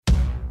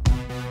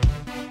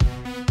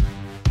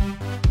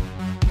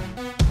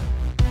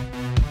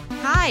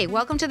Hi,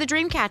 welcome to the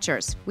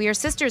Dreamcatchers. We are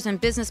sisters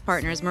and business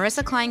partners,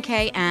 Marissa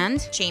Klein-Kay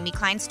and Jamie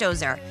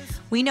Klein-Stozer.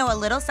 We know a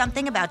little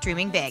something about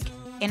dreaming big.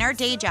 In our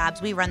day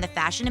jobs, we run the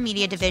fashion and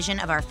media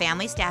division of our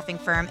family staffing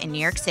firm in New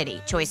York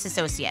City, Choice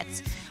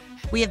Associates.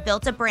 We have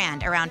built a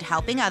brand around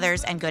helping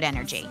others and good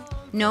energy.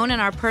 Known in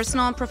our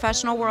personal and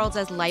professional worlds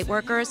as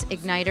lightworkers,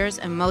 igniters,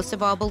 and most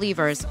of all,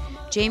 believers,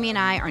 Jamie and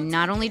I are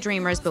not only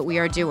dreamers, but we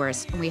are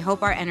doers, and we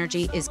hope our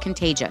energy is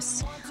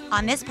contagious.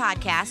 On this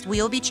podcast,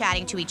 we will be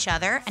chatting to each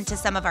other and to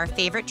some of our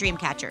favorite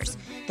dreamcatchers,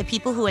 the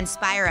people who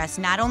inspire us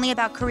not only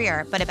about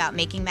career, but about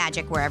making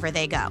magic wherever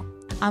they go.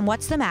 On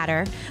What's the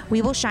Matter,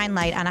 we will shine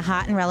light on a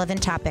hot and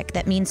relevant topic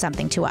that means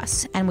something to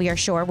us, and we are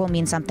sure will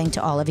mean something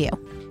to all of you.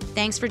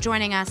 Thanks for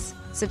joining us.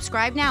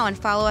 Subscribe now and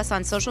follow us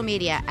on social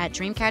media at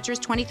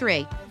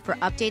Dreamcatchers23 for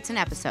updates and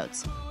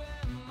episodes.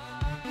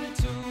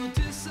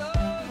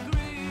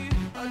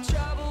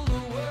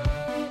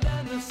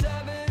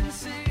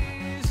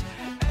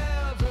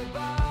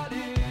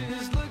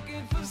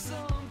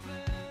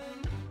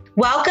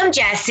 Welcome,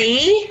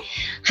 Jessie.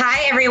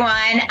 Hi,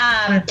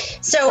 everyone.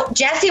 So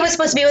Jessie was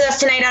supposed to be with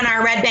us tonight on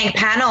our Red Bank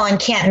panel and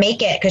can't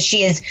make it because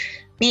she is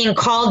being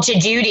called to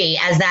duty,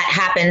 as that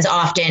happens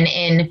often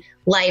in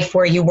life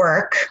where you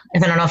work. I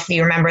don't know if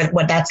you remember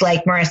what that's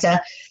like,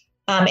 Marissa,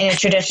 in a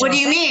traditional. What do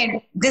you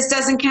mean? This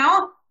doesn't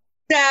count?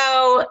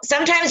 So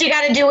sometimes you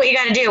got to do what you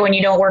got to do when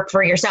you don't work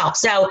for yourself.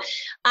 So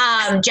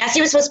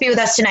Jessie was supposed to be with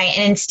us tonight,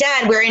 and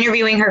instead we're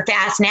interviewing her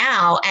fast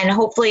now, and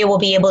hopefully we'll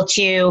be able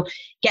to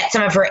get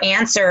some of her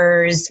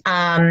answers,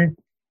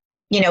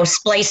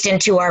 spliced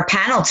into our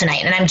panel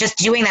tonight. And I'm just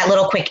doing that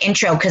little quick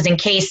intro because in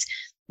case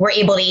we're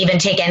able to even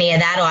take any of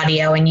that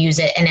audio and use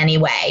it in any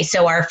way.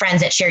 So our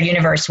friends at Shared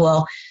Universe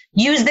will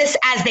use this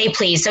as they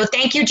please. So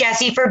thank you,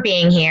 Jessie, for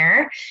being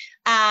here.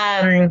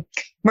 Marissa,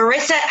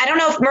 I don't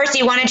know if Marissa,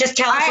 you want to just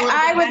tell us a little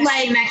bit about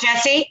how you met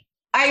Jessie?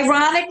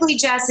 Ironically,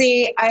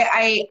 Jessie,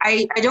 I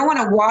don't want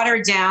to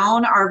water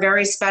down our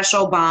very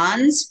special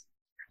bonds,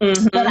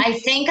 but I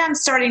think I'm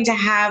starting to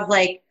have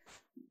like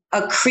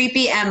a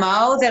creepy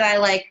MO that I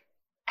like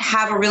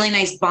have a really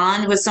nice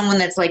bond with someone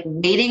that's like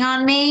waiting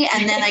on me,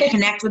 and then I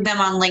connect with them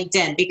on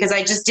LinkedIn because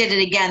I just did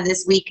it again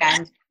this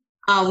weekend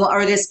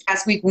or this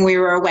past week when we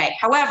were away.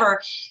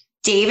 However,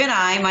 Dave and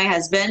I, my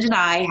husband and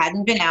I,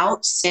 hadn't been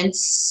out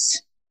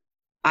since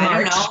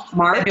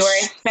March,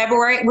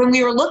 February. When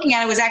we were looking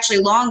at it, it was actually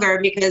longer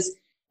because,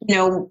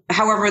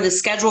 however the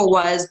schedule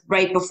was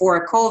right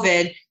before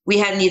COVID, we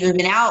hadn't even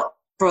been out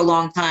for a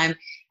long time.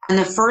 And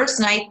the first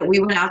night that we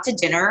went out to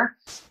dinner,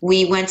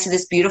 we went to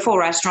this beautiful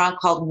restaurant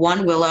called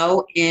One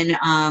Willow in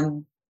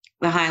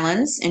the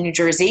Highlands in New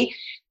Jersey.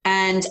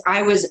 And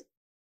I was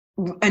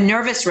a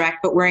nervous wreck,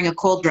 but wearing a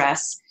cold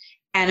dress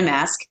and a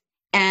mask.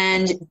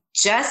 And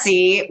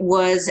Jessie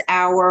was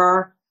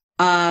our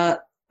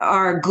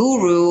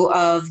guru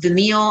of the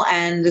meal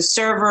and the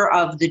server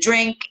of the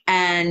drink,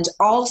 and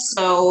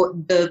also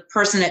the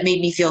person that made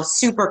me feel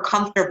super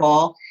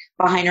comfortable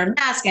behind her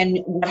mask. And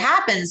what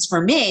happens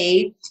for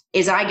me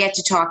is I get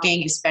to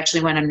talking,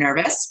 especially when I'm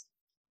nervous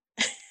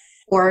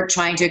or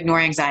trying to ignore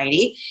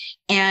anxiety.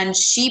 And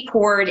she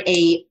poured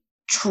a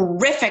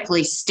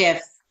terrifically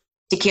stiff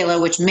tequila,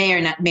 which may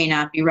or may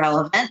not be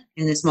relevant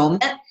in this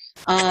moment.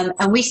 And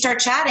we start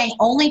chatting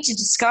only to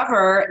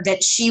discover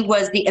that she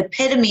was the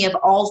epitome of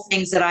all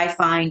things that I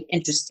find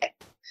interesting.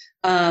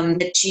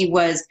 That she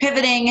was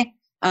pivoting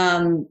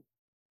in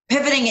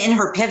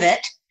her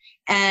pivot,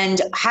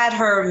 and had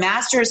her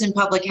master's in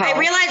public health. I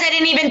realized I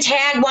didn't even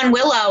tag One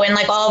Willow in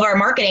like all of our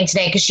marketing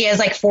today because she has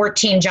like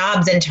 14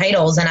 jobs and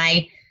titles, and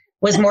I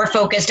was more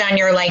focused on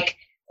your like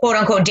quote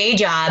unquote day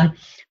job.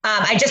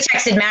 I just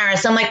texted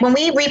Maris. I'm like, when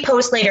we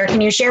repost later, can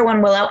you share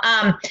One Willow?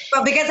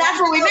 Well, because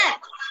that's where we met.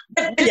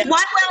 One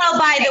Willow,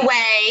 by the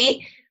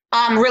way,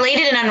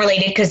 related and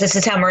unrelated, because this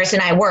is how Marissa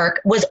and I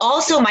work, was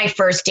also my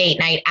first date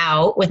night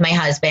out with my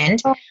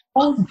husband.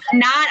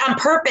 Not on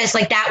purpose.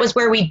 Like that was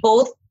where we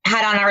both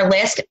had on our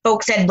list.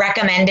 Folks had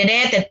recommended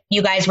it, that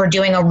you guys were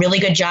doing a really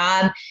good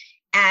job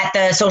at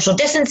the social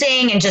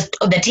distancing and just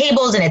the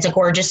tables, and it's a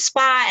gorgeous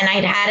spot. And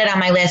I'd had it on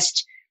my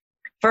list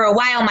for a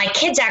while. My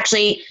kids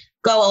actually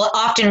go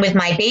often with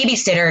my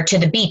babysitter to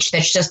the beach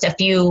that's just a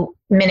few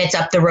minutes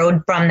up the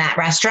road from that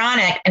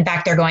restaurant. In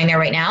fact, they're going there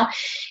right now.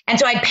 And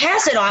so I'd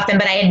pass it often,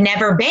 but I had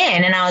never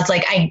been. And I was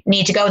like, I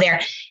need to go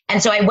there.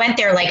 And so I went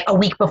there like a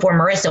week before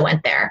Marissa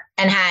went there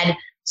and had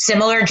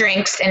similar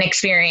drinks and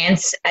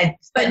experience.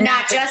 But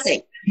not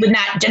Jessie.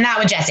 Not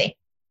with Jessie.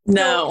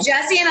 No. So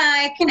Jessie and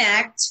I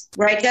connect,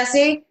 right,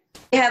 Jessie?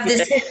 We have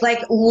this like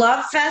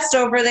love fest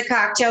over the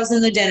cocktails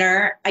and the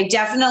dinner. I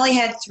definitely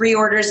had 3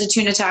 orders of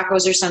tuna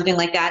tacos or something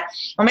like that.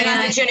 Oh my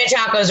God, the tuna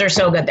tacos are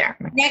so good there.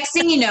 Next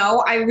thing you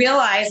know, I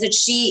realized that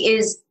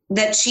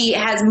she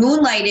has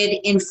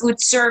moonlighted in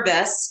food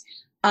service.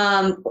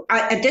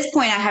 At this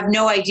point, I have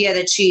no idea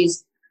that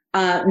she's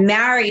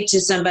married to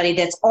somebody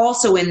that's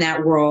also in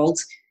that world.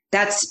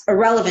 That's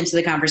irrelevant to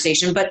the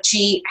conversation, but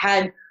she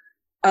had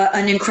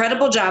an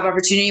incredible job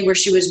opportunity where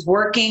she was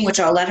working, which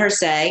I'll let her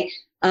say,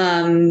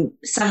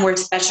 somewhere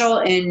special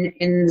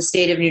in the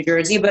state of New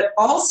Jersey, but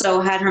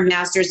also had her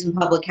master's in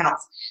public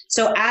health.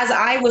 So as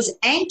I was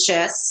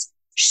anxious,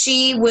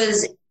 she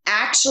was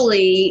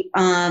actually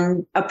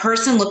a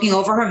person looking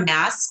over her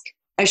mask,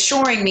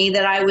 assuring me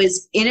that I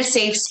was in a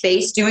safe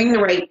space, doing the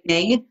right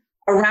thing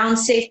around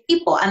safe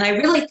people. And I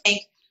really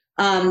think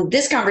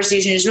this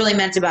conversation is really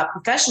meant about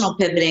professional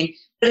pivoting.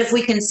 But if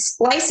we can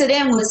splice it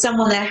in with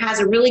someone that has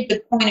a really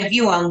good point of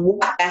view on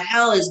what the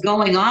hell is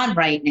going on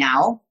right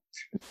now,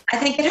 I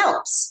think it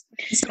helps.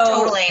 So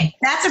Totally.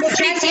 That's a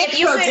pretty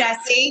Jessie,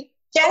 Jessie.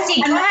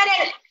 Jessie, go ahead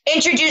and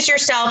introduce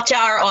yourself to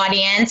our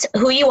audience,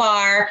 who you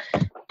are.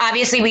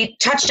 Obviously, we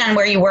touched on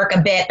where you work a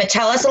bit, but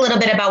tell us a little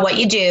bit about what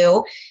you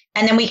do,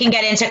 and then we can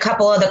get into a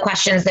couple of the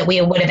questions that we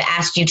would have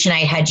asked you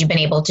tonight had you been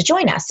able to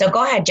join us. So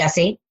go ahead,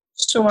 Jessie.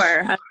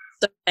 Sure. I'm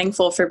so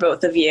thankful for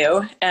both of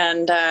you.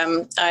 And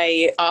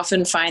I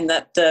often find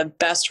that the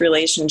best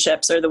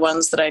relationships are the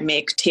ones that I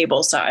make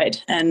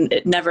tableside. And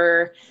it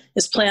never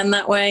is planned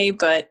that way,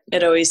 but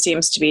it always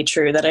seems to be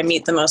true that I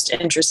meet the most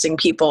interesting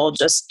people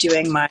just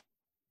doing my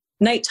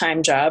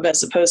nighttime job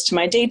as opposed to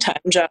my daytime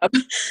job.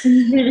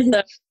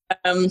 So,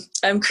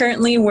 I'm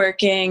currently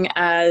working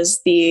as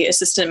the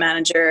assistant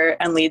manager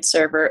and lead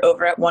server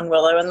over at One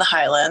Willow in the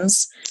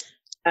Highlands.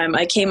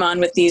 I came on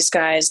with these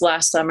guys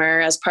last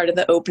summer as part of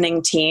the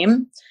opening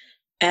team,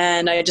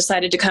 and I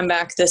decided to come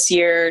back this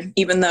year,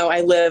 even though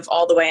I live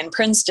all the way in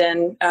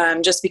Princeton,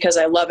 just because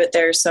I love it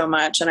there so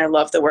much and I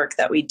love the work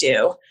that we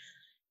do.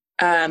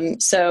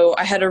 So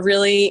I had a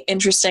really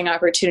interesting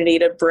opportunity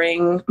to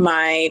bring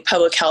my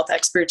public health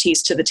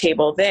expertise to the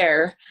table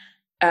there.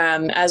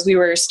 As we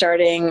were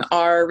starting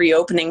our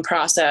reopening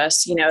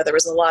process, there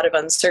was a lot of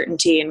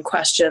uncertainty and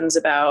questions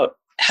about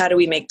how do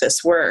we make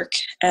this work,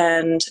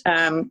 and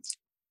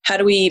how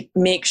do we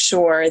make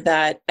sure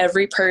that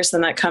every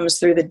person that comes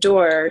through the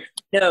door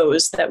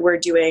knows that we're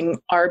doing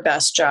our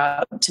best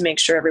job to make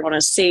sure everyone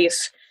is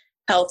safe,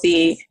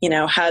 healthy,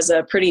 has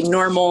a pretty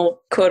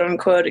normal, quote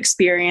unquote,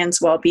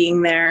 experience while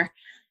being there,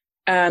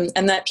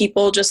 and that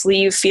people just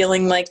leave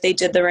feeling like they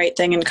did the right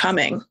thing in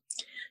coming.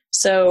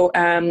 So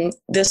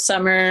this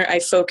summer, I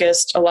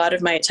focused a lot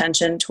of my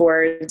attention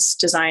towards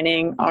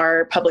designing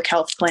our public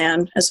health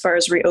plan as far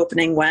as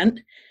reopening went.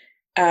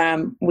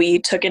 We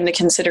took into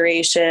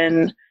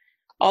consideration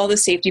all the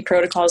safety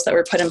protocols that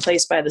were put in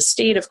place by the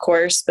state, of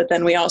course, but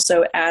then we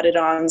also added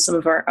on some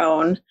of our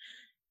own.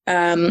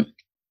 And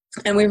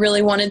we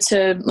really wanted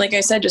to, like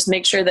I said, just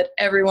make sure that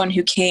everyone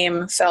who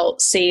came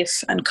felt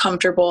safe and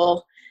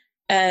comfortable.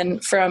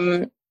 And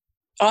from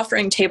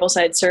offering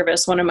tableside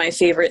service, one of my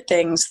favorite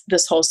things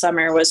this whole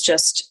summer was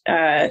just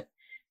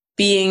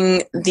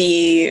being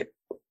the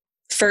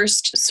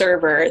first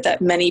server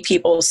that many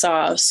people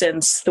saw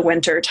since the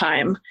winter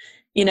time.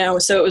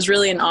 So it was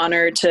really an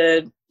honor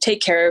to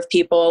take care of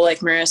people like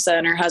Marissa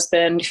and her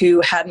husband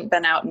who hadn't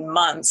been out in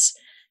months,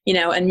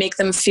 and make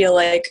them feel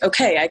like,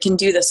 okay, I can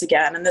do this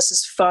again. And this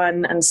is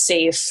fun and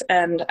safe.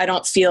 And I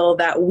don't feel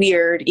that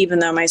weird, even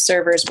though my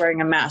server is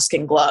wearing a mask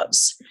and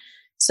gloves.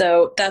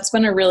 So that's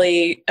been a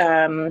really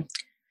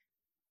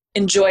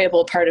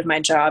enjoyable part of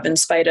my job, in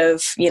spite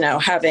of,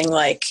 having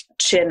like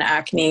chin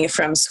acne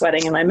from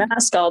sweating in my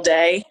mask all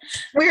day.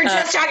 We were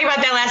just talking about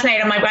that last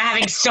night. I'm like, we're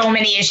having so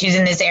many issues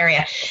in this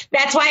area.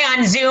 That's why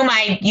on Zoom,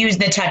 I use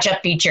the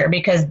touch-up feature,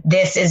 because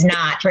this is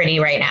not pretty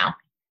right now.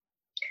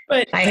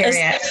 But I hear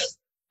it.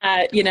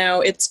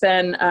 It's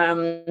been,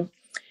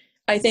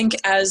 I think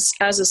as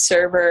a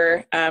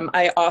server,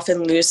 I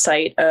often lose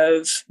sight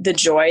of the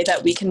joy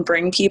that we can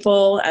bring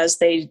people as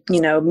they,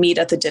 meet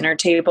at the dinner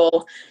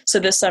table. So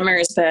this summer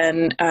has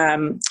been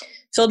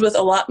filled with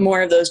a lot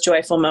more of those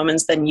joyful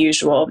moments than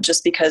usual,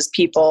 just because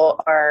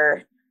people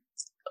are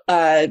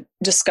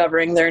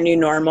discovering their new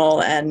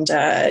normal and,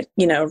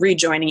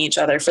 rejoining each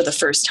other for the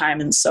first time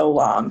in so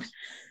long.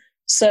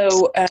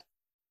 So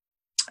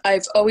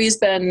I've always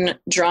been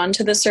drawn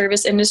to the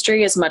service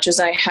industry, as much as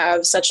I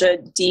have such a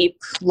deep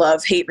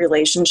love-hate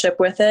relationship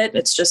with it.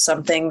 It's just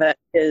something that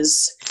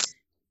is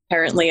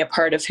inherently a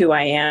part of who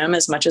I am,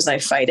 as much as I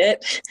fight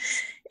it.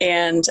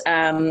 And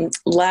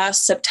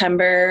last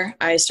September,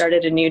 I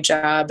started a new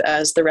job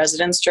as the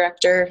residence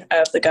director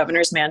of the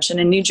Governor's Mansion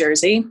in New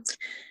Jersey.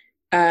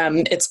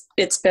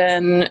 It's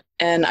been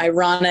an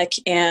ironic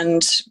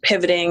and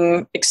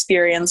pivoting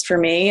experience for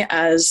me,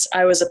 as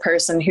I was a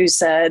person who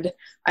said,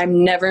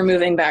 I'm never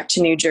moving back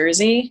to New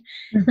Jersey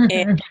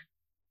and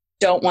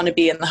don't want to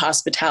be in the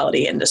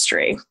hospitality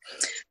industry.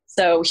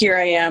 So here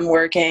I am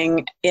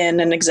working in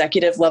an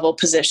executive level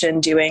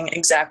position, doing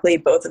exactly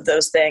both of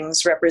those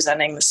things,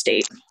 representing the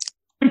state.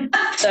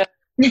 So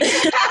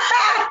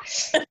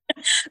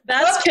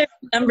that's pivot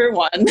number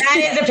one. That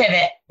is a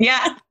pivot.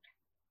 Yeah.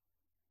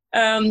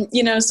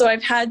 So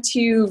I've had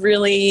to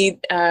really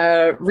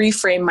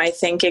reframe my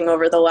thinking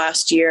over the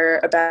last year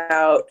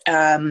about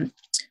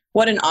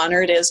what an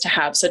honor it is to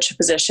have such a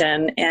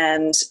position,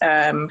 and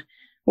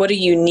what a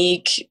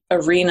unique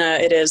arena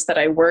it is that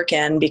I work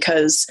in,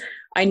 because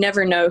I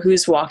never know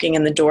who's walking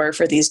in the door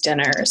for these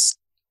dinners.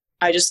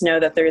 I just know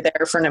that they're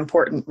there for an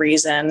important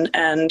reason,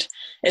 and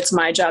it's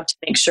my job to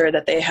make sure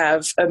that they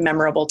have a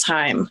memorable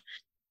time.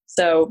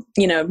 So,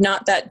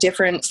 not that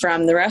different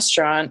from the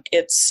restaurant.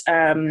 It's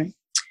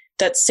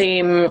that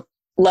same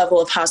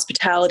level of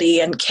hospitality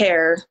and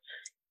care,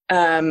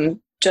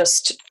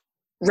 just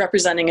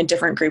representing a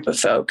different group of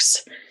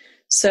folks.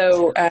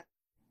 So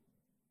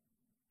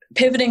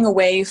pivoting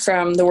away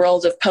from the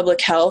world of public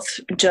health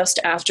just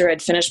after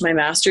I'd finished my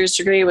master's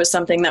degree was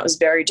something that was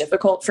very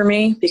difficult for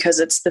me, because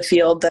it's the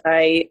field that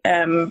I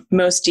am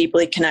most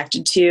deeply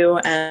connected to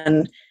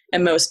and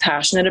am most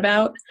passionate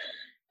about.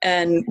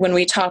 And when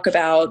we talk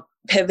about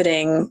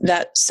pivoting,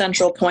 that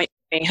central point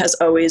for me has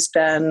always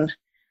been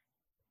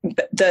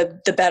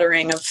the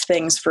bettering of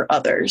things for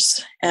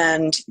others,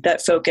 and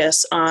that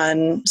focus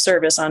on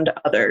service unto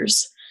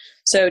others.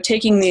 So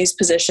taking these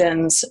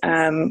positions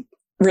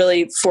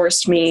really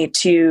forced me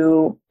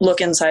to look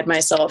inside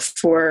myself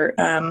for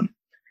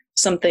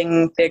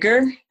something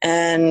bigger.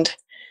 And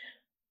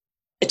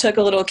it took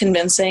a little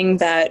convincing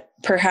that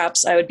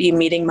perhaps I would be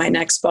meeting my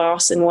next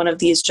boss in one of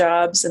these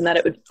jobs, and that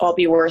it would all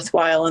be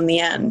worthwhile in the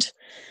end.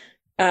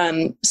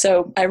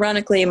 So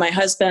ironically, my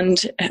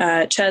husband,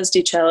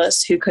 Jessie De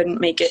Chellis, who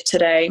couldn't make it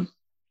today,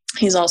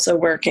 he's also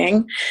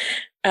working.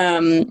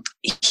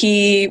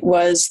 He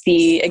was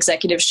the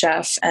executive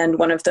chef and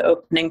one of the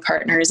opening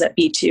partners at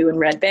B2 in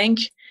Red Bank.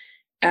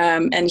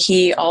 And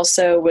he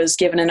also was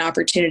given an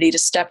opportunity to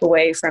step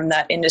away from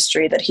that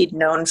industry that he'd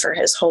known for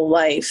his whole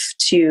life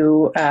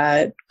to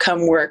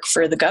come work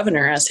for the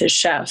governor as his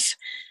chef.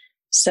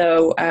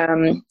 So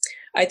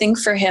I think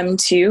for him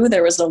too,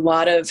 there was a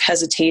lot of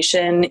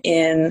hesitation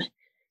in,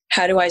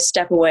 how do I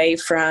step away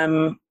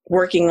from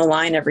working the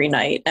line every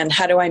night? And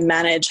how do I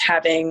manage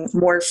having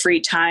more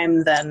free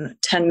time than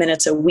 10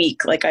 minutes a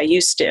week like I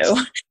used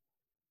to?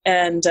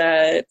 And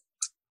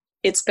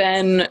it's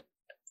been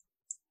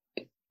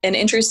an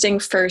interesting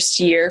first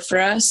year for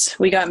us.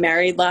 We got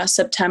married last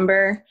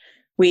September.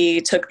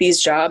 We took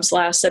these jobs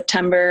last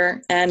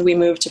September, and we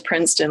moved to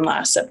Princeton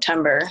last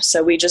September.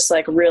 So we just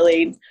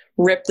really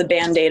ripped the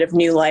Band-Aid of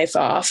new life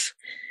off.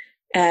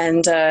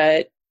 And,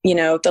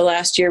 the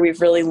last year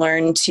we've really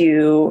learned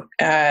to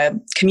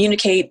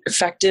communicate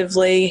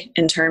effectively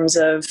in terms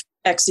of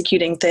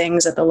executing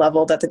things at the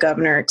level that the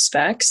governor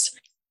expects,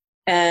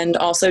 and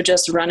also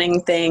just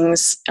running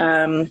things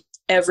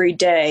every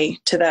day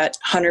to that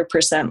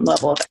 100%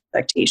 level of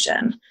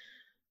expectation.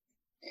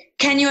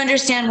 Can you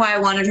understand why I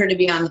wanted her to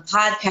be on the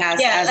podcast?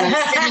 As I'm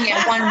sitting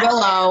at One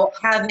Willow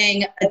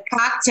having a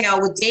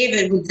cocktail with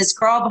David with this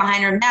girl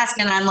behind her mask,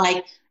 and I'm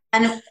like,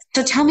 and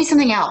so tell me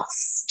something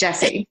else,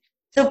 Jessie.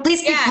 So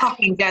please keep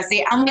talking,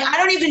 Jessie. I'm like, I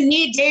don't even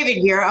need David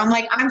here. I'm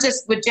like, I'm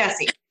just with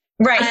Jessie.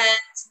 Right. And,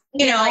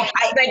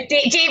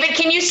 David,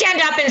 can you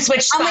stand up and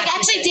switch spots? I'm like,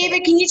 actually,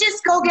 David, can you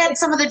just go get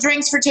some of the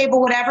drinks for table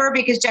whatever,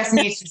 because Jessie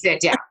needs to sit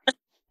down.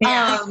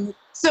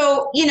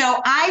 So,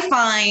 I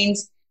find,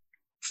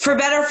 for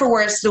better or for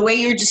worse, the way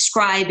you're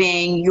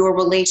describing your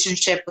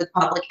relationship with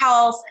public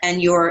health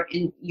and your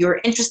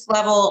interest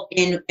level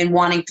in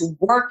wanting to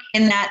work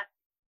in that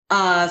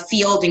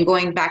field and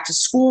going back to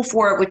school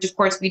for it, which of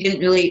course we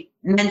didn't really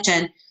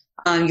mention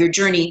your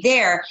journey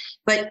there,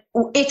 but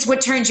it's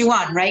what turns you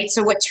on, right?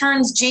 So what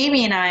turns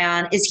Jamie and I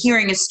on is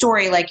hearing a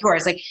story like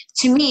yours. Like,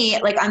 to me,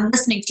 I'm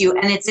listening to you,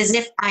 and it's as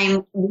if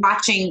I'm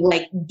watching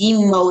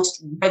the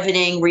most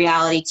riveting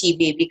reality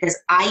TV, because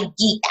I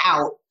geek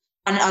out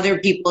on other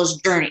people's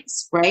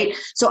journeys, right?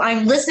 So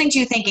I'm listening to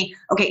you thinking,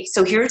 okay,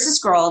 so here's this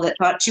girl that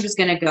thought she was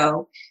going to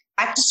go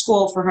back to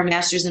school for her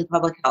master's in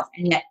public health,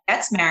 and yet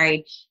gets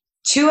married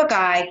to a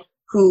guy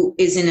who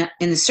is in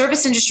the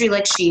service industry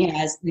like she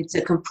has. It's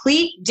a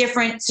complete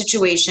different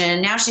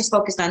situation. Now she's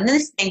focused on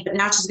this thing, but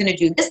now she's going to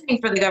do this thing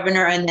for the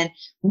governor, and then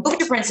move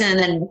to Princeton, and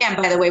then, bam,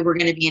 by the way, we're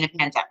going to be in a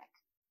pandemic.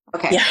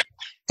 Okay. Yeah.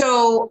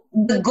 So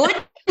the good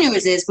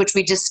news is, which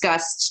we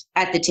discussed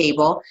at the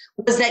table,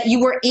 was that you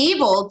were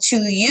able to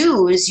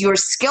use your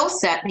skill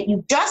set that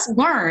you just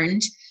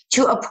learned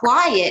to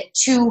apply it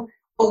to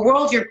a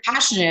world you're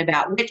passionate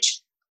about,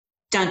 which,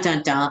 dun,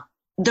 dun, dun,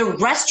 the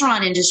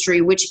restaurant industry,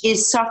 which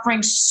is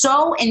suffering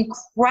so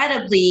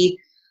incredibly,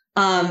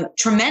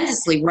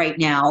 tremendously right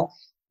now.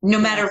 No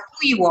matter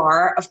who you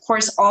are, of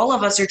course, all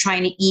of us are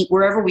trying to eat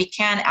wherever we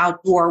can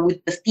outdoor,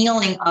 with the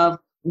feeling of,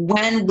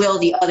 when will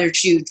the other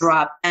shoe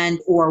drop, and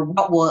or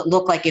what will it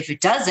look like if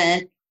it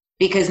doesn't?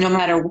 Because no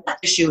matter what,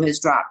 the shoe has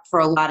dropped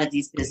for a lot of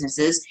these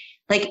businesses.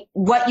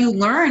 What you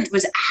learned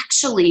was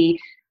actually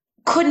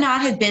could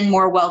not have been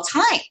more well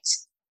timed.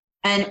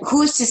 And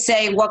who's to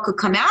say what could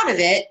come out of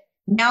it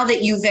now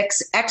that you've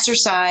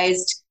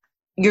exercised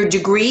your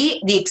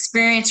degree, the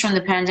experience from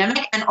the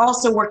pandemic, and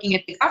also working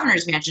at the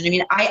governor's mansion. I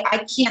mean,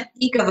 I can't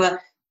think of a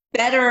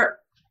better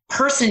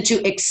person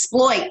to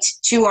exploit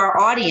to our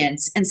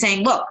audience and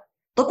saying, look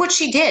what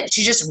she did.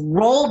 She just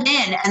rolled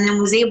in and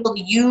then was able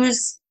to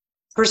use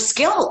her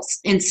skills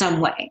in some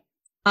way.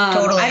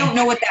 Totally. I don't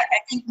know what that, I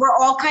think we're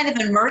all kind of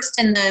immersed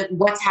in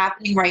what's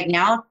happening right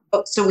now,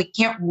 so we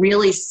can't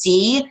really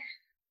see,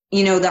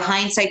 the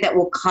hindsight that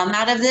will come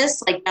out of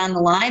this, down the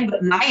line.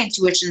 But my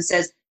intuition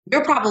says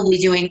you're probably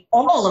doing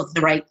all of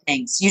the right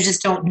things. You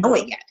just don't know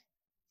it yet.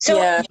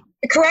 So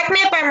correct me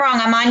if I'm wrong.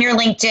 I'm on your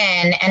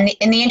LinkedIn, and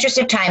in the interest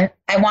of time,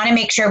 I want to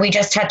make sure we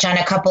just touch on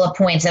a couple of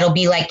points that'll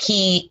be like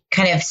key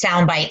kind of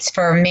sound bites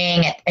for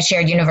Ming at a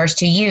shared universe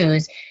to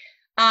use.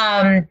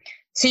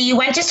 So you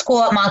went to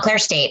school at Montclair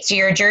State. So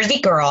you're a Jersey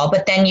girl,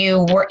 but then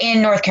you were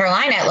in North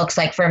Carolina, it looks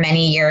like, for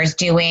many years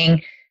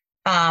doing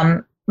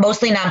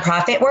mostly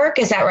nonprofit work.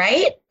 Is that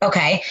right?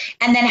 Okay.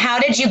 And then how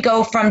did you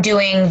go from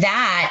doing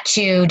that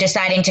to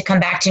deciding to come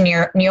back to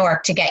New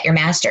York to get your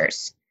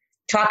master's?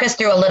 Talk us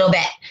through a little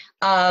bit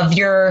of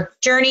your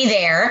journey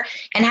there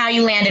and how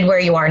you landed where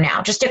you are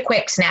now. Just a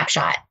quick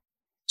snapshot.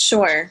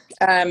 Sure.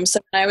 So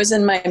when I was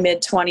in my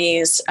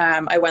mid-20s,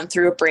 I went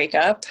through a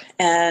breakup,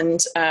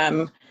 and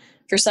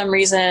for some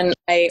reason,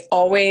 I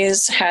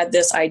always had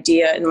this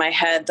idea in my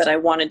head that I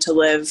wanted to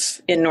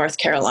live in North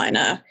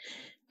Carolina.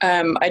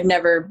 I'd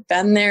never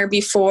been there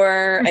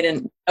before. I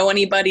didn't know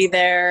anybody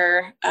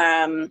there.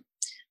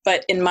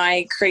 But in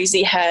my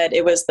crazy head,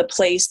 it was the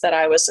place that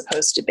I was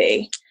supposed to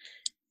be.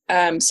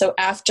 So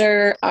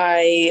after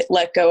I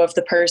let go of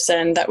the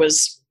person that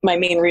was my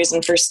main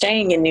reason for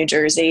staying in New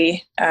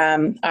Jersey,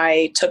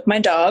 I took my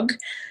dog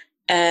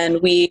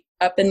and we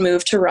up and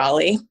moved to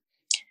Raleigh.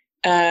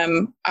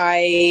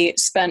 I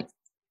spent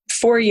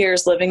 4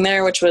 years living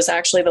there, which was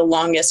actually the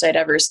longest I'd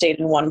ever stayed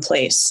in one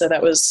place. So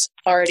that was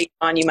already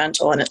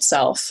monumental in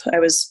itself. I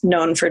was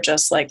known for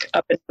just like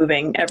up and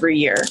moving every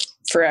year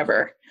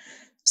forever.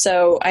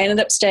 So I ended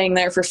up staying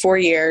there for 4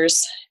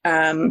 years.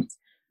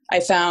 I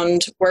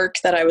found work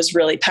that I was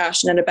really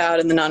passionate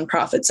about in the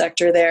nonprofit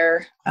sector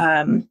there.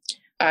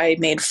 I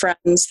made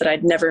friends that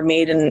I'd never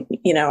made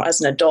as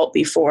an adult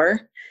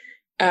before.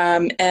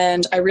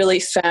 And I really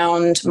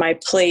found my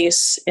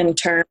place in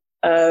terms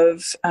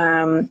of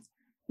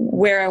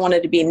where I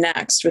wanted to be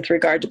next with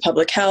regard to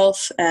public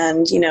health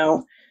and,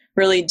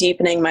 really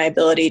deepening my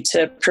ability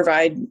to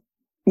provide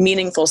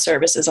meaningful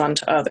services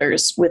onto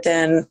others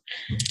within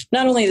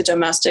not only the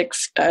domestic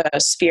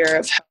sphere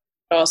of health,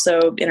 but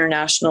also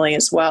internationally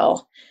as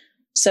well.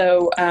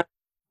 So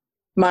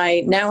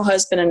my now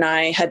husband and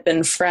I had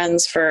been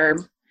friends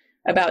for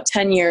about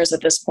 10 years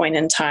at this point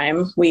in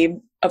time. We,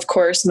 of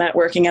course, met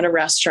working at a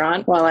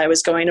restaurant while I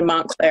was going to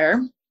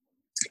Montclair.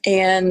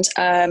 And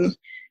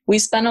we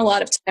spent a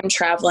lot of time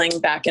traveling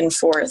back and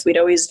forth. We'd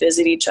always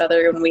visit each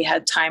other when we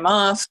had time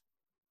off.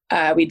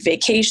 We'd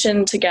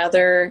vacation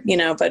together,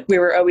 but we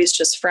were always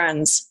just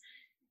friends.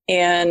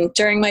 And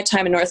during my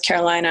time in North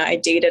Carolina, I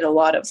dated a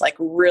lot of like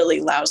really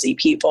lousy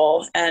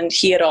people. And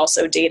he had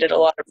also dated a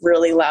lot of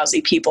really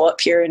lousy people up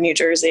here in New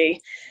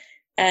Jersey.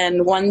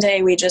 And one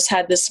day we just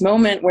had this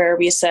moment where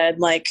we said,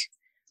 like,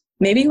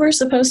 maybe we're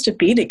supposed to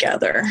be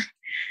together.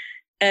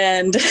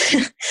 And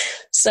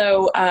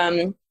so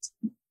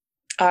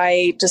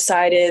I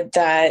decided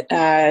that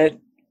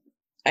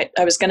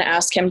I was going to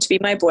ask him to be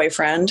my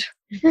boyfriend.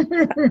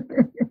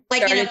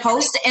 Like in a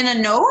post, in a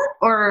note,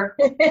 or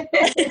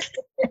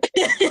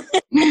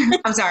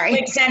I'm sorry.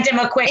 Like sent him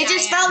a quick. It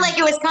just felt like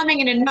it was coming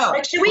in a note.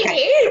 Like, should we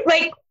date?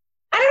 Like,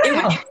 I don't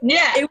know.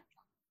 It was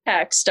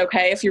text.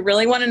 Okay, if you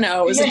really want to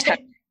know, it was a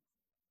text.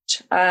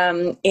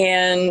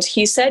 And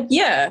he said,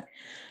 yeah.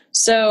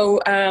 So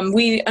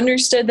we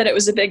understood that it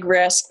was a big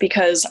risk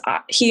because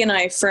he and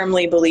I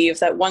firmly believe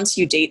that once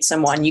you date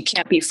someone, you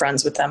can't be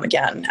friends with them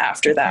again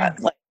after that.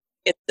 Like,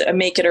 it's a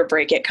make it or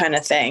break it kind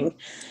of thing.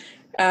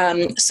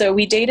 So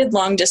we dated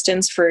long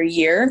distance for a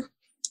year,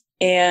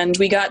 and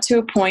we got to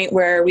a point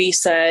where we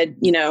said,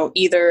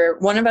 either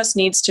one of us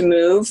needs to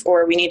move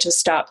or we need to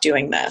stop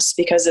doing this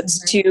because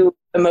it's too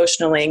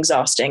emotionally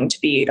exhausting to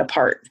be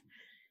apart.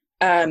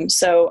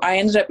 So I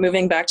ended up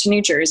moving back to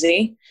New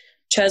Jersey.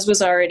 Ches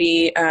was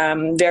already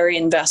very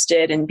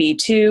invested in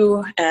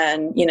B2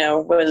 and,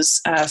 was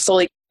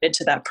fully committed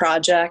to that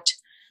project.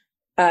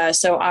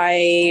 So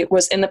I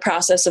was in the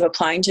process of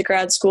applying to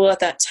grad school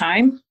at that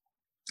time.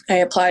 I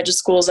applied to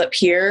schools up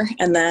here,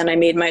 and then I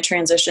made my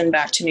transition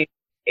back to New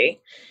Jersey.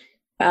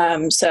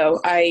 So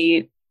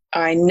I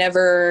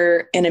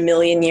never in a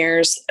million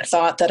years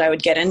thought that I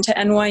would get into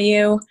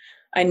NYU.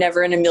 I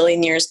never in a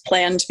million years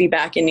planned to be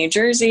back in New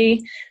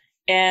Jersey.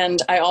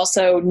 And I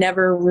also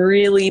never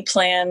really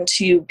planned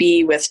to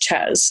be with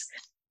Ches.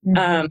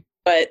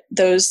 But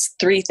those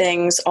three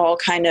things all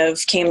kind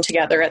of came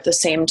together at the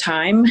same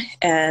time.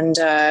 And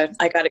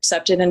I got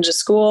accepted into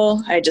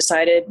school. I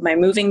decided my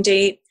moving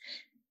date.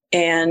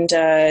 And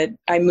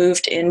I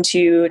moved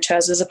into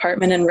Chez's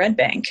apartment in Red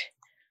Bank.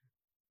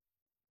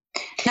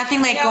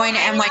 Nothing like going to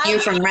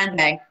NYU from Red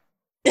Bank.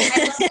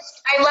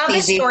 I love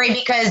this story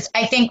because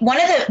I think one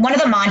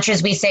of the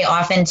mantras we say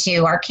often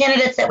to our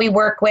candidates that we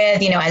work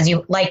with, as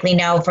you likely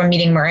know from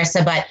meeting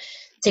Marissa, but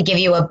to give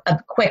you a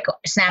quick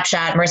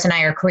snapshot, Marissa and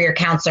I are career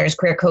counselors,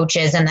 career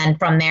coaches, and then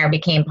from there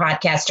became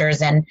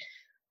podcasters and,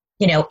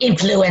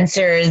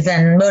 influencers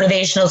and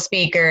motivational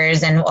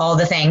speakers and all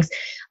the things.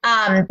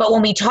 But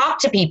when we talk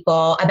to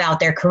people about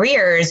their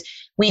careers,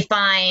 we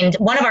find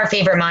one of our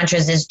favorite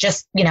mantras is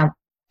just,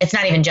 it's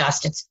not even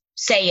just, it's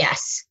say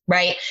yes,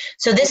 right?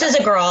 So this is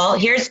a girl,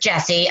 here's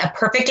Jessie, a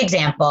perfect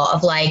example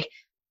of like,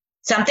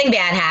 something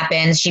bad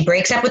happens. She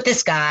breaks up with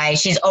this guy.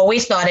 She's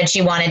always thought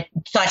she wanted to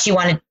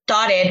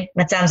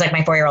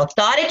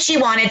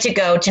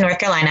go to North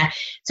Carolina.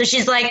 So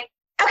she's like,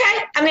 okay,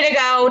 I'm going to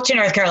go to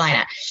North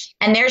Carolina.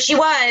 And there she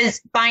was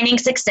finding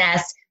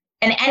success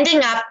and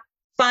ending up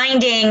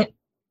finding,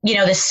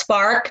 the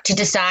spark to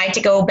decide to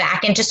go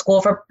back into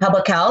school for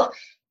public health,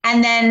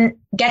 and then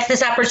gets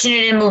this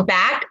opportunity to move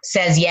back,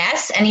 says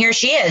yes, and here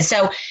she is.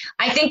 So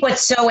I think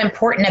what's so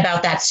important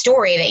about that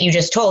story that you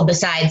just told,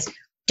 besides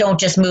don't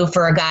just move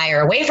for a guy or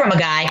away from a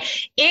guy,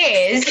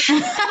 is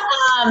to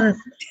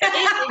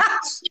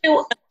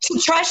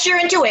trust your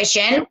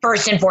intuition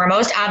first and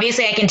foremost.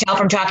 Obviously, I can tell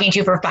from talking to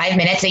you for 5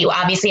 minutes that you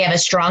obviously have a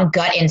strong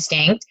gut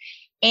instinct,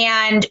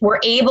 and were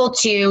able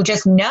to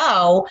just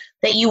know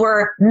that you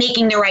were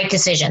making the right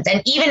decisions.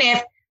 And even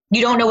if you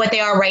don't know what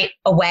they are right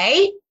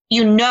away,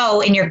 you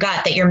know in your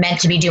gut that you're meant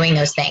to be doing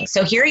those things.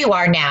 So here you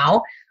are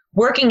now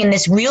working in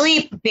this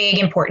really big,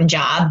 important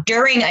job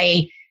during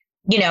a,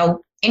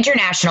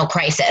 international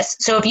crisis.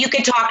 So if you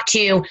could talk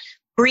to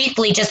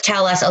briefly, just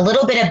tell us a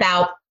little bit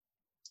about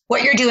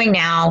what you're doing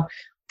now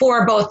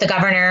for both the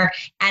governor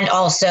and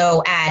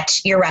also at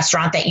your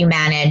restaurant that you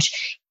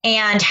manage,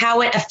 and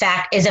how it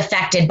is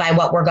affected by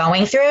what we're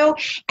going through,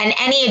 and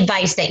any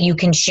advice that you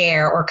can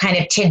share or kind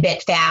of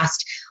tidbit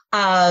fast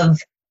of,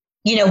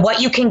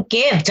 what you can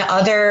give to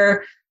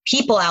other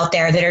people out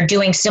there that are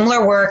doing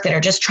similar work, that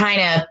are just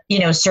trying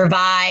to,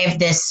 survive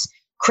this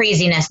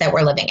craziness that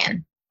we're living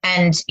in.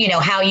 And,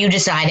 how you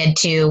decided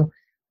to,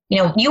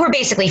 you were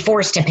basically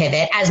forced to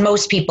pivot, as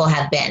most people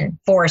have been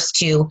forced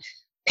to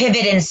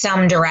pivot in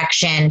some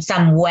direction,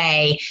 some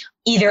way,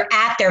 either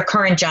at their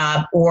current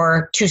job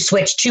or to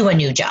switch to a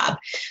new job.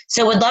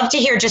 So would love to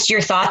hear just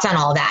your thoughts on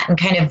all that and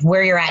kind of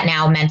where you're at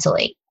now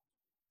mentally.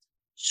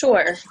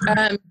 Sure.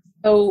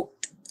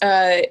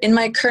 In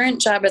my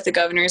current job at the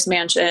governor's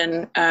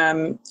mansion,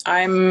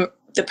 I'm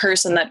the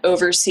person that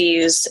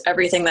oversees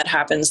everything that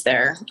happens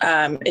there.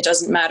 It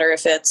doesn't matter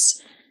if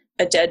it's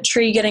a dead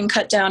tree getting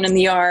cut down in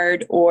the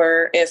yard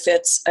or if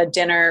it's a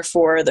dinner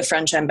for the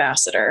French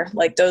ambassador.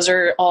 Like, those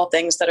are all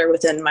things that are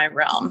within my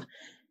realm.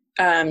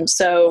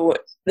 So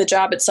the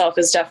job itself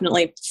is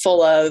definitely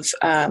full of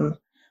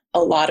a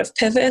lot of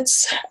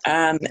pivots.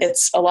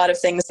 It's a lot of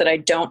things that I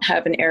don't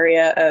have an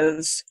area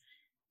of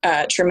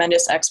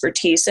tremendous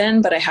expertise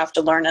in, but I have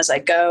to learn as I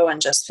go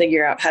and just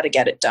figure out how to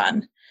get it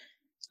done.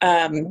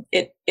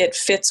 It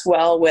fits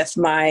well with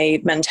my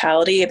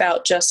mentality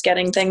about just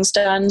getting things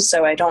done.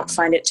 So I don't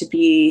find it to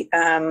be,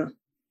 off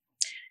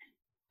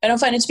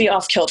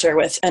kilter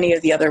with any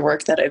of the other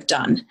work that I've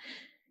done.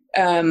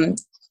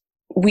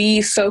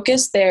 We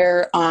focus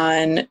there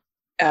on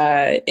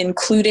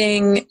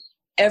including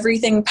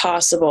everything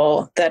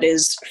possible that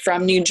is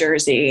from New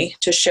Jersey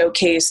to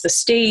showcase the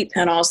state,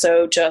 and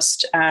also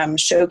just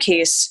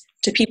showcase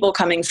to people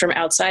coming from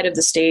outside of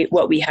the state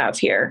what we have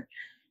here.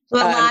 A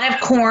lot of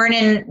corn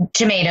and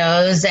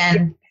tomatoes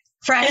and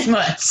fresh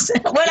mutts.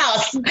 What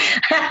else?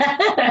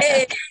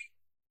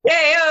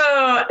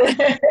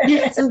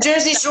 Some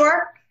Jersey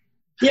Shore?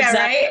 Yeah,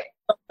 exactly.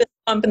 Right?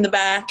 Pump in the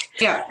back.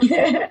 Yeah.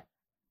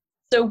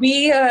 So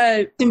we...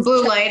 some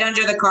blue light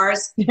under the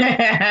cars.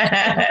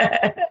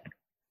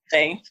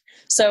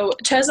 So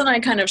Ches and I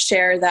kind of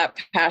share that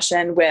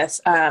passion with,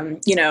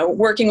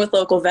 working with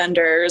local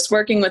vendors,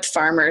 working with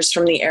farmers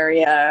from the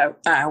area,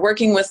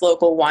 working with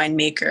local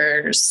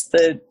winemakers,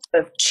 the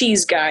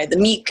cheese guy, the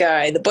meat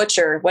guy, the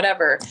butcher,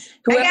 whatever.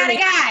 I got a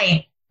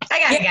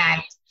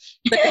guy.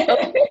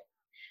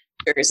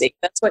 Jersey.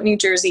 That's what New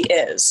Jersey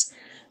is.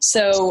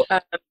 So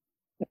a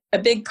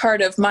big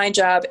part of my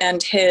job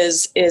and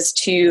his is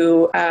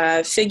to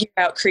figure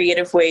out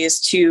creative ways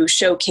to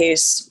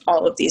showcase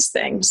all of these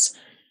things.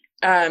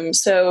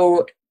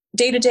 So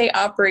day-to-day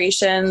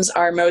operations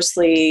are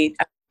mostly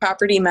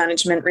property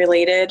management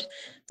related,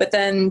 but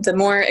then the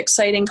more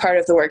exciting part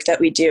of the work that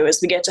we do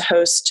is we get to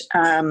host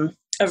a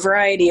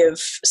variety of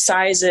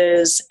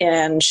sizes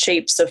and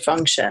shapes of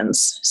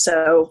functions.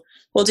 So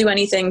we'll do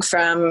anything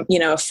from,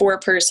 a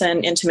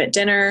 4-person intimate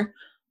dinner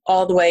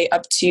all the way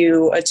up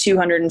to a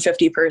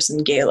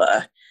 250-person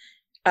gala.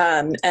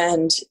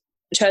 And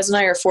Ches and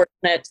I are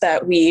fortunate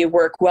that we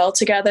work well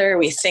together.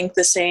 We think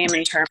the same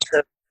in terms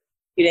of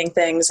executing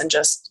things and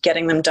just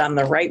getting them done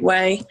the right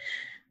way.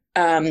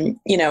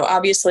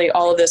 Obviously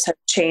all of this has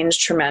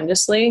changed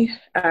tremendously.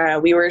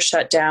 We were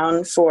shut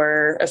down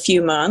for a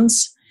few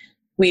months.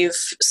 We've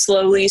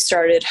slowly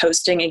started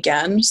hosting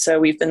again. So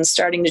we've been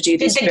starting to do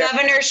these. Did the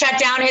governor shut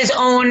down his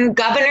own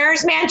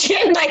governor's mansion?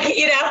 Yeah. Like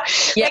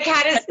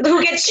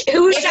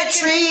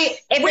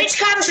which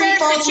comes first,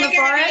 the chicken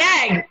or the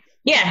egg?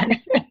 Yeah.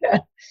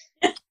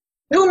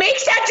 Who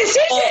makes that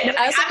decision? Well,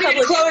 I'm going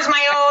to close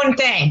my own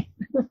thing.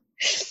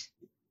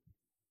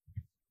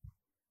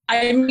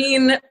 I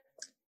mean,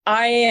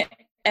 I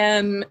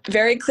am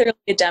very clearly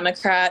a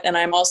Democrat, and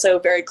I'm also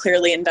very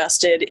clearly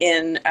invested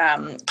in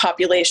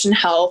population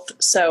health.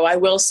 So I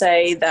will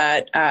say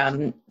that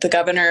the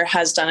governor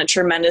has done a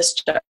tremendous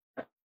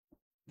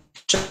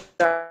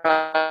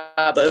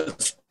job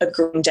of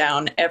agreeing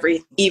down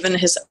even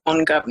his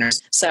own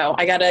governors. So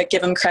I got to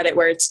give him credit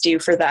where it's due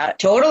for that.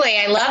 Totally.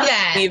 I love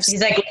that. We've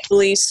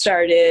slowly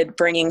started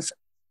bringing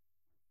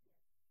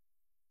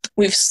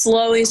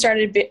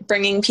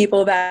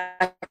people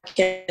back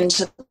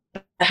into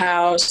the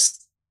house.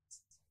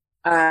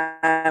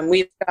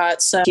 We've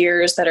got some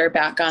skiers that are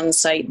back on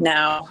site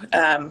now.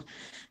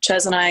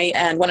 Ches and I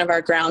and one of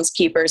our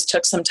groundskeepers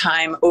took some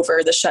time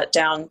over the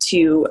shutdown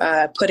to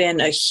put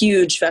in a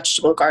huge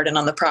vegetable garden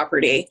on the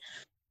property.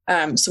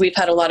 So we've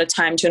had a lot of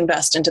time to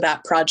invest into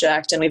that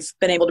project, and we've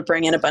been able to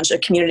bring in a bunch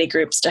of community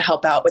groups to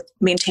help out with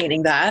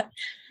maintaining that.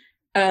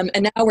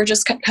 And now we're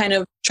just kind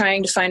of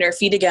trying to find our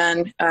feet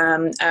again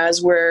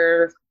as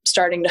we're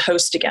starting to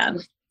host again.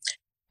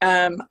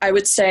 I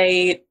would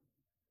say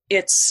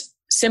it's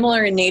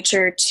similar in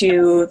nature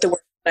to the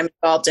work that I'm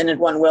involved in at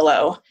One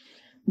Willow.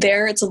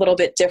 There, it's a little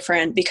bit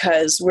different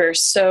because we're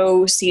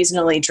so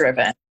seasonally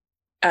driven.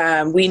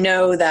 We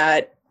know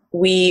that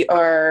we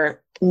are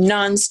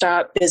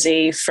nonstop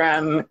busy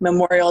from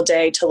Memorial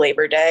Day to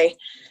Labor Day.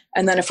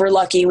 And then if we're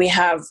lucky, we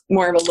have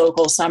more of a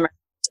local summer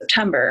in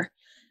September.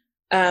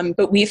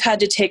 But we've had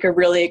to take a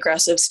really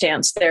aggressive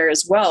stance there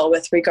as well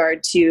with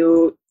regard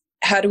to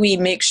how do we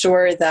make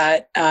sure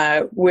that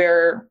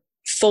we're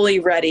fully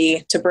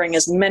ready to bring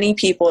as many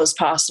people as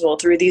possible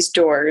through these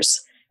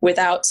doors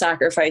without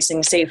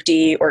sacrificing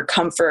safety or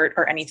comfort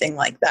or anything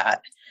like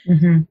that.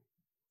 Mm-hmm.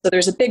 So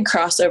there's a big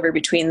crossover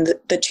between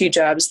the two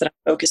jobs that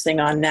I'm focusing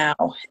on now.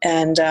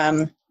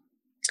 And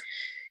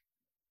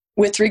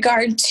with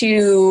regard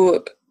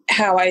to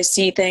how I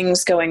see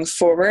things going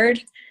forward.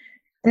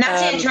 Not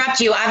to interrupt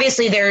you,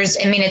 obviously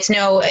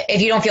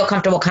if you don't feel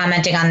comfortable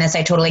commenting on this,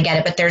 I totally get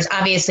it, but there's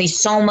obviously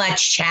so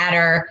much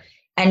chatter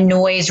and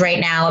noise right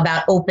now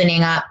about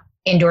opening up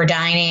indoor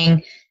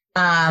dining.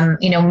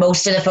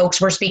 Most of the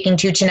folks we're speaking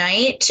to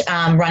tonight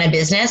run a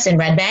business in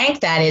Red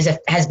Bank that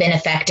has been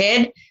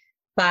affected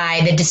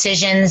by the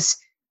decisions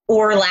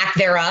or lack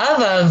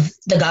thereof of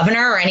the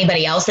governor or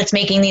anybody else that's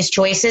making these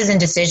choices and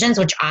decisions,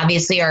 which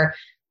obviously are,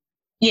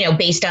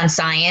 based on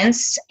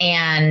science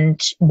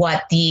and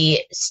what the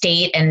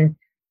state and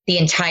the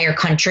entire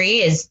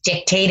country is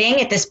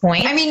dictating at this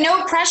point. I mean,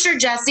 no pressure,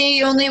 Jessie.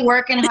 You only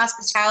work in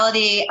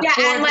hospitality. Yeah,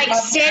 and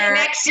sit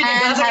next to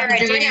the governor at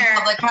dinner.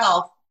 Public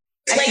health.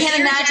 I can't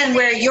imagine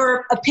where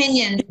your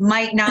opinion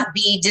might not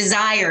be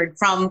desired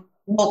from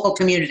local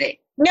community.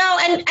 No,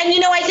 and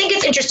I think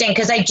it's interesting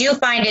because I do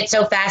find it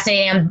so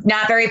fascinating. I'm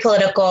not very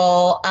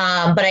political,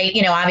 but I,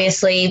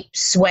 obviously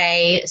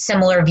sway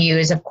similar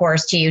views, of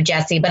course, to you,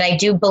 Jessie. But I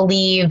do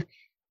believe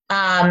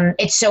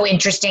it's so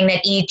interesting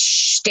that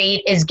each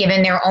state is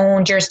given their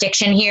own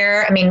jurisdiction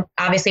here. I mean,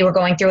 obviously, we're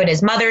going through it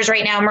as mothers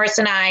right now, Marissa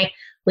and I,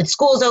 with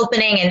schools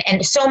opening,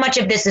 and so much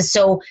of this is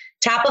so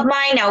top of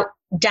mind. Now,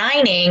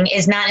 dining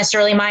is not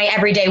necessarily my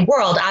everyday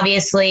world.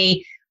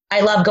 Obviously, I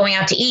love going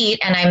out to eat,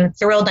 and I'm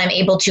thrilled I'm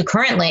able to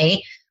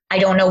currently. I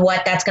don't know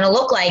what that's going to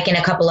look like in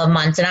a couple of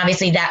months. And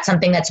obviously that's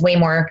something that's way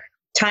more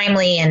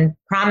timely and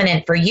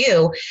prominent for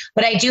you.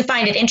 But I do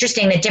find it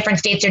interesting that different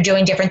states are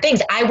doing different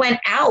things. I went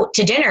out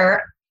to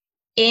dinner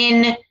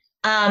in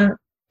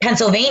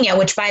Pennsylvania,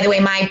 which, by the way,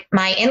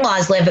 my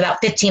in-laws live about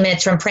 15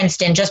 minutes from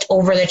Princeton, just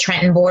over the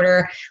Trenton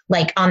border,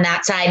 like on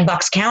that side,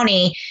 Bucks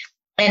County.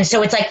 And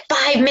so it's like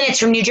 5 minutes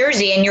from New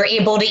Jersey and you're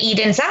able to eat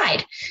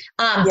inside.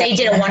 They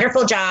did a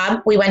wonderful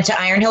job. We went to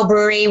Iron Hill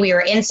Brewery. We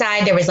were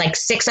inside. There was like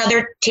 6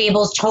 other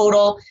tables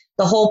total,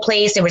 the whole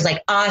place. There was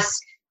like us,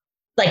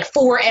 like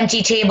 4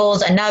 empty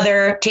tables,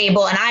 another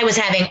table. And I was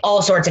having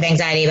all sorts of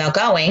anxiety about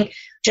going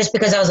just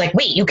because I was like,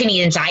 wait, you can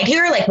eat inside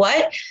here? Like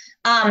what?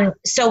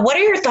 So what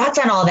are your thoughts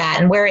on all that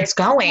and where it's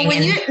going?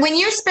 When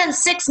you spend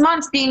 6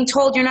 months being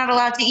told you're not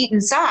allowed to eat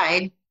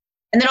inside.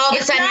 And then all of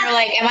a sudden you're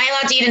like, am I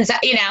allowed to eat inside?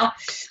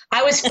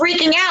 I was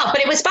freaking out,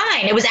 but it was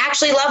fine. It was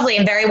actually lovely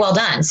and very well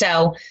done.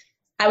 So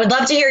I would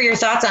love to hear your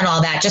thoughts on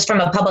all that, just from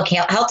a public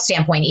health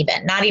standpoint,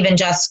 even not even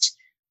just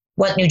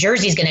what New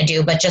Jersey's going to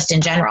do, but just in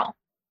general.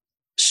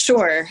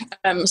 Sure.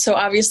 So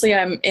obviously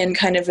I'm in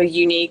kind of a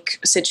unique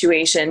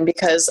situation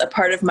because a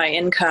part of my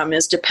income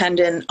is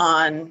dependent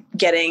on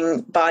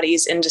getting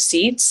bodies into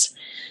seats.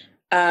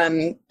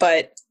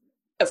 But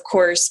of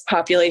course,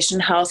 population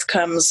health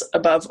comes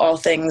above all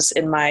things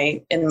in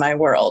my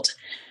world.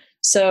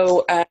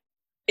 So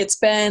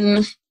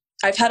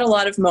I've had a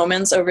lot of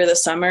moments over the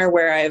summer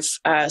where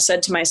I've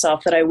said to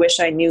myself that I wish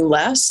I knew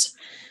less,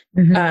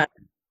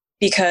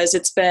 because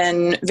it's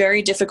been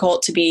very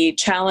difficult to be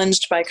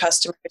challenged by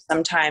customers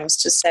sometimes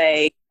to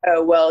say,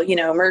 oh, well,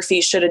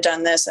 Murphy should have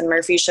done this and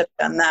Murphy should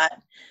have done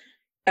that.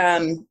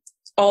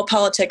 All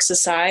politics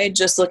aside,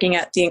 just looking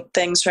at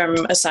things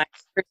from a science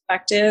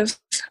perspective,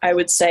 I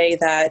would say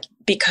that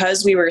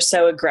because we were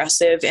so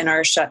aggressive in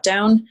our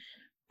shutdown,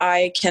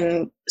 I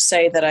can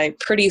say that I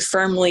pretty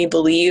firmly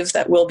believe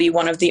that we'll be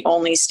one of the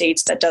only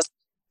states that doesn't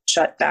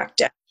shut back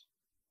down.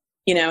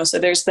 So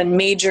there's been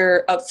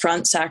major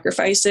upfront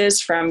sacrifices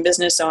from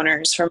business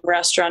owners, from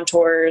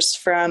restaurateurs,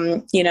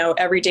 from,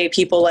 everyday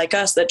people like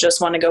us that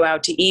just want to go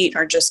out to eat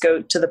or just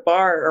go to the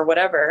bar or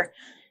whatever.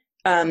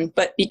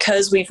 But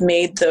because we've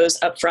made those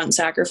upfront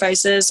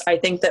sacrifices, I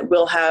think that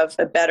we'll have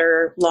a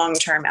better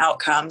long-term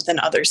outcome than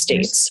other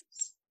states.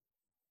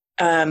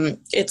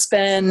 It's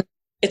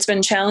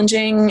been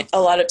challenging a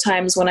lot of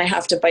times when I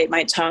have to bite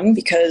my tongue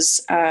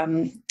because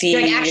actually,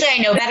 I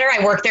know better.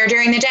 I work there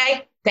during the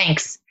day.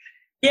 Thanks.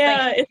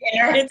 Yeah,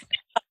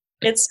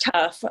 it's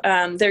tough.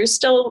 There's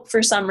still,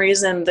 for some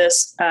reason,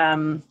 this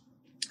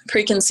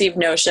preconceived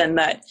notion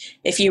that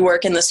if you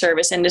work in the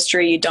service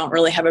industry, you don't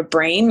really have a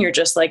brain. You're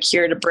just like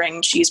here to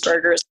bring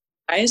cheeseburgers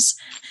and fries.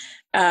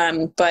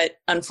 But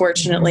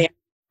unfortunately, I have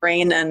a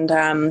brain,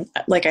 and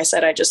like I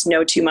said, I just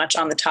know too much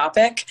on the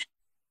topic.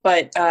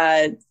 But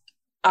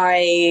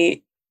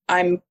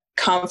I'm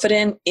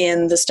confident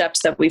in the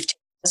steps that we've taken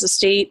as a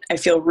state. I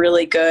feel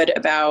really good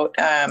about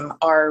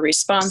our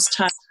response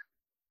time,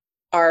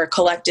 our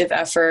collective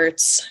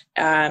efforts.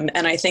 And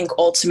I think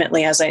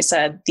ultimately, as I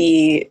said,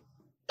 the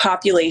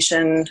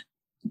population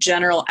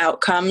general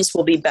outcomes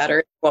will be better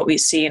than what we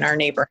see in our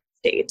neighboring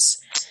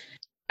states.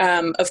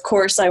 Of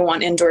course, I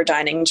want indoor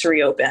dining to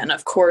reopen.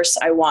 Of course,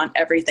 I want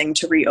everything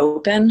to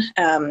reopen.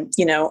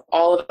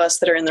 All of us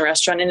that are in the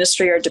restaurant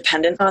industry are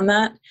dependent on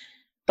that.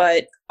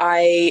 But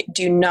I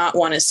do not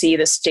want to see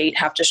the state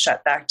have to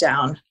shut back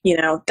down.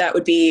 That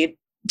would be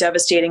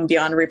devastating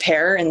beyond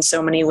repair in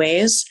so many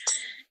ways.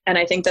 And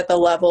I think that the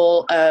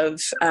level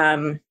of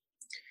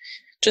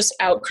just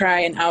outcry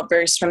and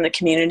outbursts from the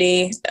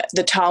community,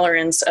 the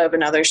tolerance of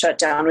another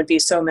shutdown would be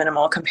so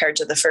minimal compared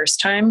to the first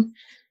time.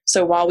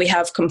 So while we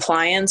have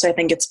compliance, I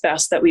think it's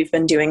best that we've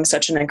been doing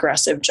such an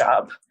aggressive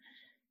job.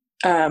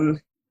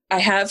 I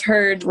have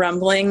heard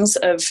rumblings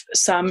of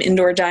some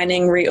indoor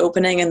dining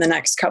reopening in the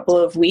next couple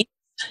of weeks.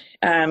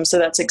 So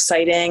that's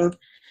exciting.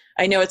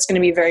 I know it's going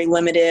to be very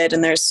limited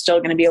and there's still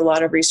going to be a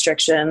lot of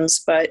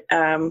restrictions, but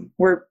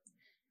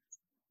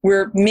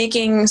we're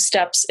making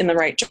steps in the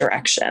right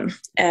direction.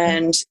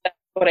 And that's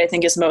what I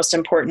think is most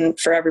important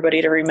for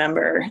everybody to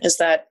remember is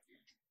that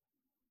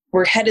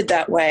we're headed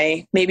that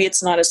way. Maybe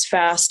it's not as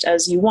fast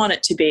as you want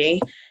it to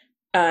be.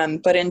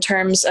 But in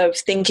terms of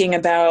thinking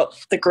about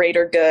the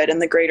greater good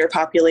and the greater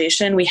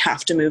population, we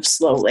have to move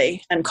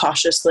slowly and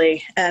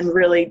cautiously and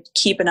really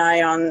keep an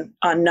eye on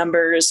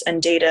numbers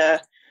and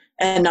data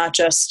and not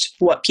just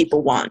what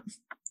people want.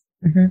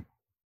 Mm-hmm.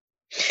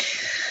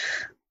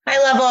 I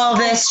love all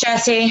this,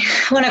 Jessie.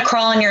 I want to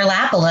crawl in your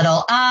lap a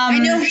little. I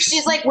know,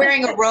 she's like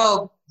wearing a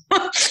robe.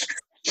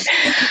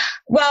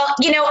 Well,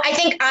 I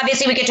think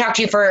obviously we could talk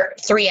to you for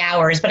 3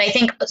 hours, but I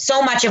think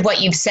so much of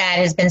what you've said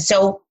has been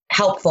so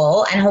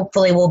helpful and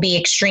hopefully will be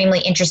extremely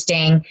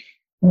interesting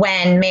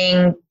when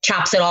Ming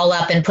chops it all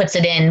up and puts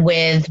it in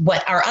with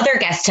what our other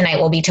guest tonight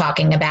will be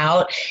talking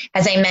about.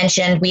 As I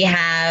mentioned, we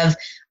have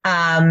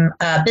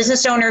a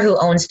business owner who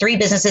owns 3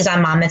 businesses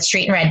on Monmouth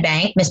Street in Red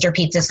Bank, Mr.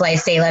 Pizza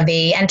Slice, C'est La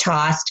Vie, and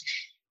Tossed.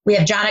 We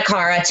have John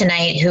Akara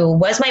tonight, who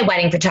was my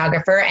wedding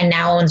photographer and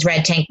now owns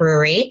Red Tank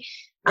Brewery.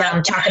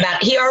 Talk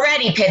about, he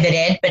already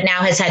pivoted, but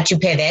now has had to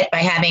pivot by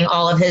having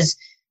all of his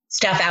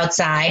stuff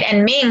outside.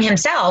 And Ming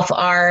himself,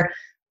 our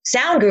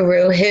sound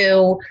guru,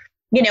 who,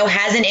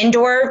 has an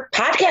indoor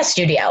podcast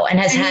studio and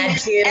has had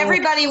to.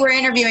 Everybody we're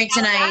interviewing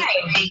tonight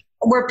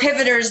were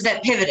pivoters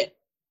that pivoted.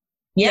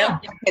 Yeah.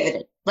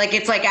 Pivoted. Like,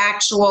 it's like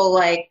actual,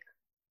 like,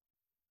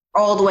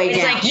 all the way down.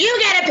 It's like, you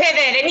get a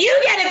pivot and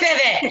you get a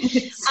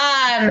pivot.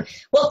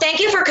 Well, thank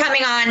you for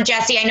coming on,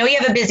 Jessie. I know you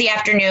have a busy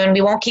afternoon.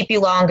 We won't keep you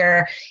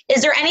longer.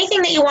 Is there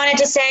anything that you wanted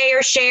to say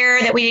or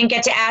share that we didn't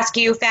get to ask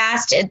you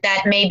fast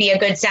that may be a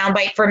good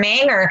soundbite for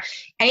Ming, or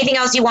anything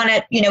else you want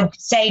to,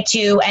 say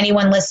to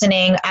anyone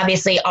listening?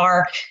 Obviously,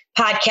 our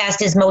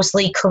podcast is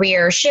mostly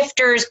career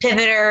shifters,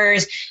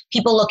 pivoters,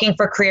 people looking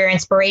for career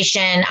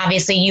inspiration.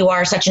 Obviously, you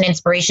are such an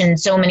inspiration in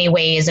so many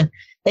ways of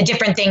the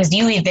different things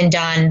you've even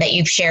done that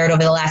you've shared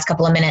over the last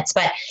couple of minutes.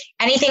 But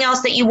anything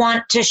else that you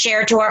want to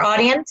share to our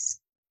audience?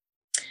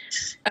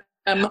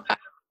 I would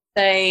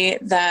say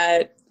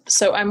that,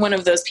 so I'm one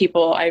of those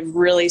people, I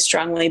really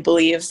strongly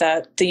believe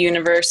that the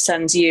universe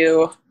sends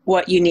you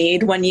what you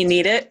need when you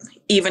need it,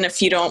 even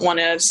if you don't want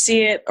to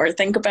see it or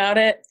think about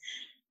it.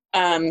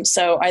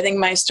 So I think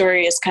my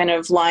story is kind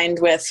of lined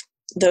with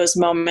those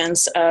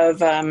moments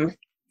of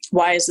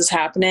why is this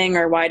happening,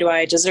 or why do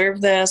I deserve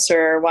this,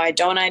 or why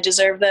don't I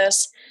deserve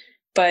this?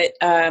 But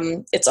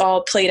it's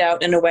all played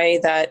out in a way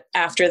that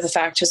after the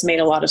fact has made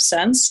a lot of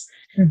sense.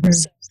 Mm-hmm.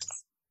 So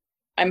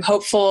I'm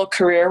hopeful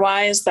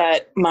career-wise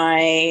that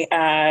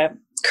my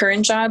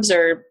current jobs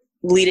are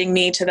leading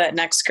me to that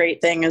next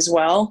great thing as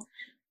well.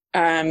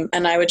 And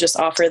I would just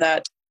offer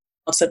that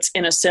that's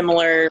in a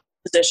similar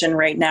position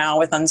right now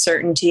with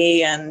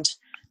uncertainty, and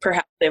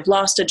perhaps they've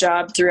lost a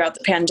job throughout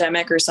the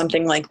pandemic or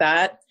something like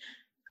that.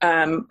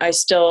 I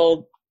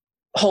still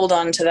hold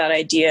on to that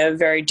idea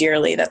very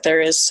dearly that there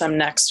is some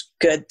next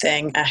good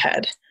thing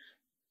ahead.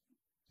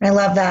 I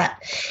love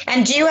that.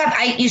 And do you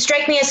have, you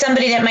strike me as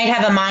somebody that might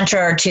have a mantra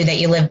or two that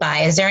you live by.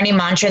 Is there any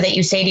mantra that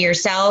you say to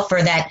yourself,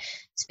 or that,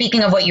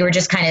 speaking of what you were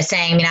just kind of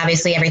saying, I mean,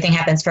 obviously everything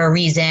happens for a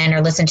reason,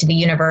 or listen to the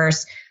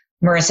universe.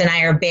 Marissa and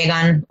I are big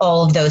on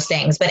all of those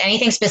things, but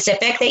anything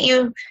specific that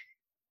you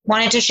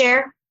wanted to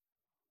share?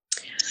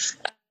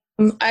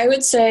 I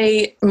would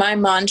say my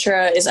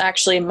mantra is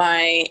actually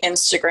my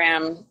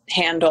Instagram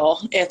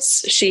handle.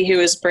 It's "She who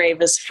is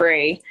brave is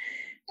free."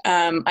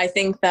 I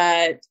think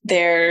that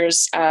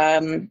there's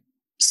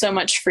so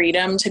much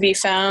freedom to be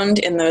found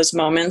in those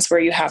moments where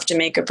you have to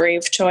make a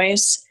brave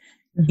choice.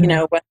 You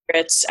know, whether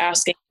it's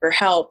asking for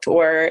help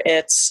or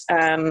it's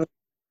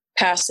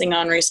passing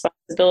on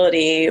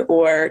responsibility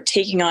or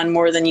taking on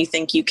more than you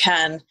think you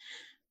can.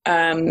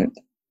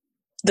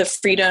 The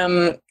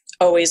freedom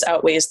always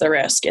outweighs the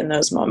risk in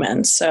those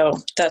moments. So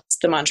that's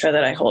the mantra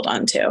that I hold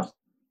on to.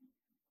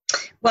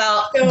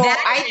 Well,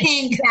 I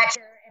think that's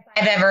if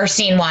I've ever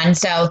seen one.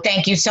 So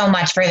thank you so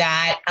much for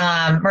that.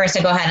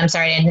 Marissa, go ahead. I'm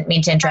sorry. I didn't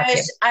mean to interrupt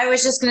you. I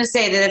was just going to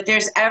say that if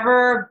there's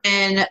ever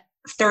been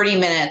 30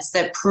 minutes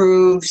that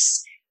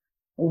proves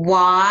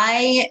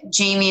why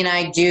Jamie and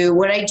I do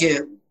what I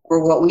do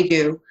or what we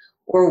do,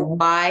 or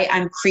why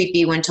I'm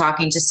creepy when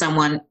talking to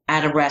someone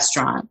at a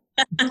restaurant,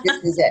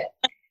 this is it.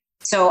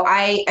 So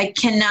I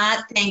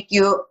cannot thank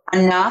you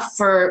enough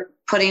for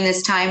putting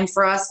this time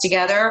for us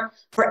together,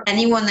 for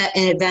anyone that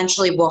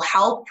eventually will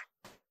help,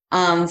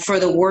 for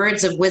the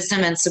words of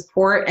wisdom and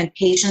support and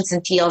patience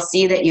and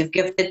TLC that you've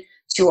gifted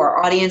to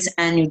our audience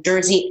and New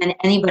Jersey and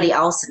anybody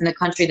else in the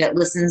country that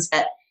listens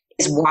that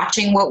is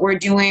watching what we're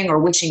doing or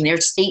wishing their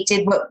state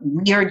did what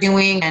we are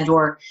doing and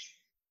or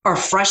are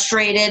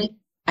frustrated.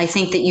 I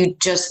think that you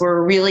just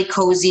were really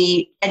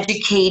cozy,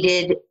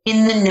 educated,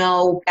 in the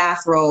know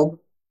bathrobe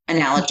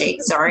analogy,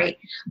 sorry,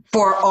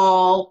 for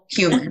all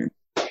humans.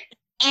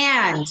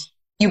 And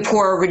you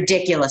pour a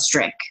ridiculous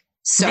drink.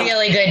 So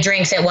really good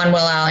drinks at One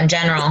Willow in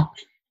general.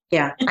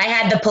 Yeah. I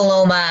had the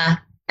Paloma,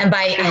 and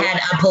by I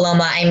had a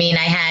Paloma, I mean I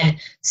had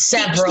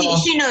several.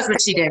 She knows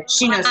what she did.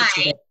 She knows what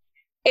she did.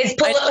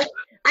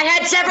 I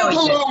had several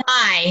Paloma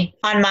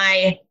on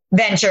my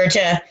venture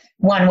to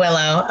One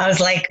Willow. I was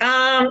like,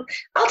 I'll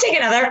take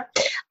another.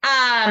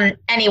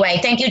 Anyway,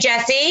 thank you,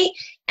 Jessie.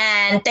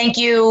 And thank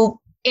you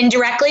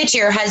indirectly to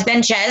your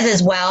husband, Ches,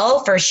 as well,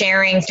 for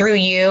sharing through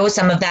you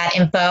some of that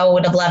info.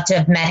 Would have loved to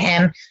have met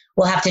him.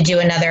 We'll have to do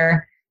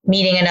another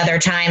meeting another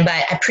time, but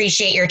I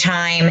appreciate your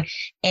time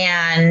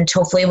and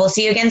hopefully we'll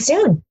see you again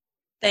soon.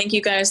 Thank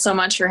you guys so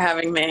much for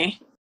having me.